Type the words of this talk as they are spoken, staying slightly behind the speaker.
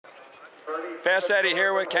Fast Eddie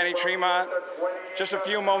here with Kenny Tremont. Just a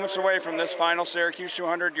few moments away from this final Syracuse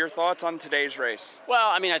 200. Your thoughts on today's race? Well,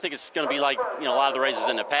 I mean, I think it's going to be like, a lot of the races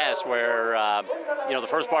in the past where, the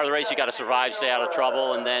first part of the race you got to survive, stay out of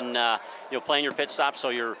trouble, and then, playing your pit stop so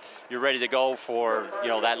you're ready to go for,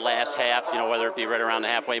 that last half, whether it be right around the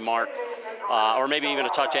halfway mark or maybe even a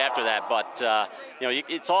touch after that. But,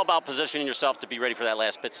 it's all about positioning yourself to be ready for that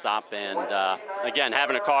last pit stop. And, again,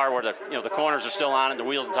 having a car where the corners are still on it, the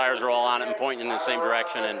wheels and tires are all on it and pointing in the same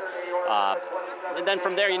direction. And then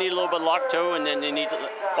from there, you need a little bit of luck, too, and then you need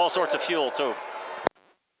all sorts of fuel, too.